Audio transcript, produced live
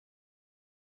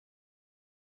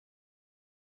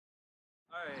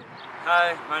Alright,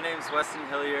 hi, my name is Weston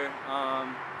Hillier.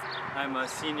 I'm a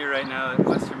senior right now at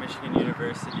Western Michigan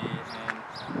University,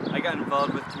 and I got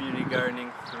involved with community gardening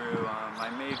through my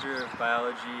major of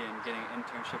biology and getting an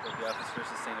internship at the Office for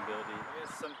Sustainability. I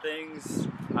guess some things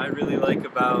I really like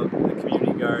about the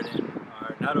community garden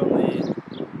are not only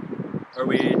are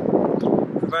we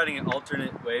providing an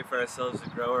alternate way for ourselves to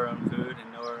grow our own food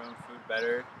and know our own food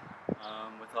better,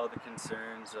 with all the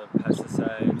concerns of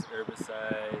pesticides,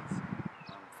 herbicides,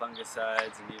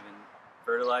 fungicides, and even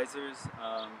fertilizers.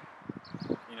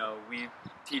 We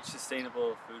teach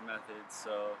sustainable food methods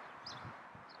so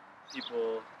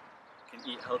people can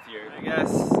eat healthier. I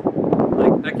guess,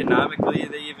 like economically,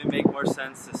 they even make more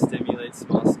sense to stimulate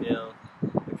small-scale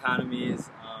economies.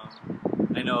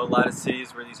 I know a lot of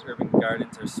cities where these urban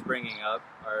gardens are springing up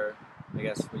are, I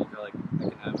guess, what you call like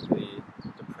economically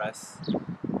depressed.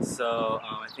 So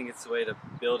I think it's a way to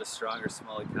build a stronger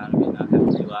small economy and not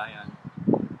have to rely on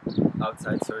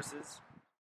outside sources.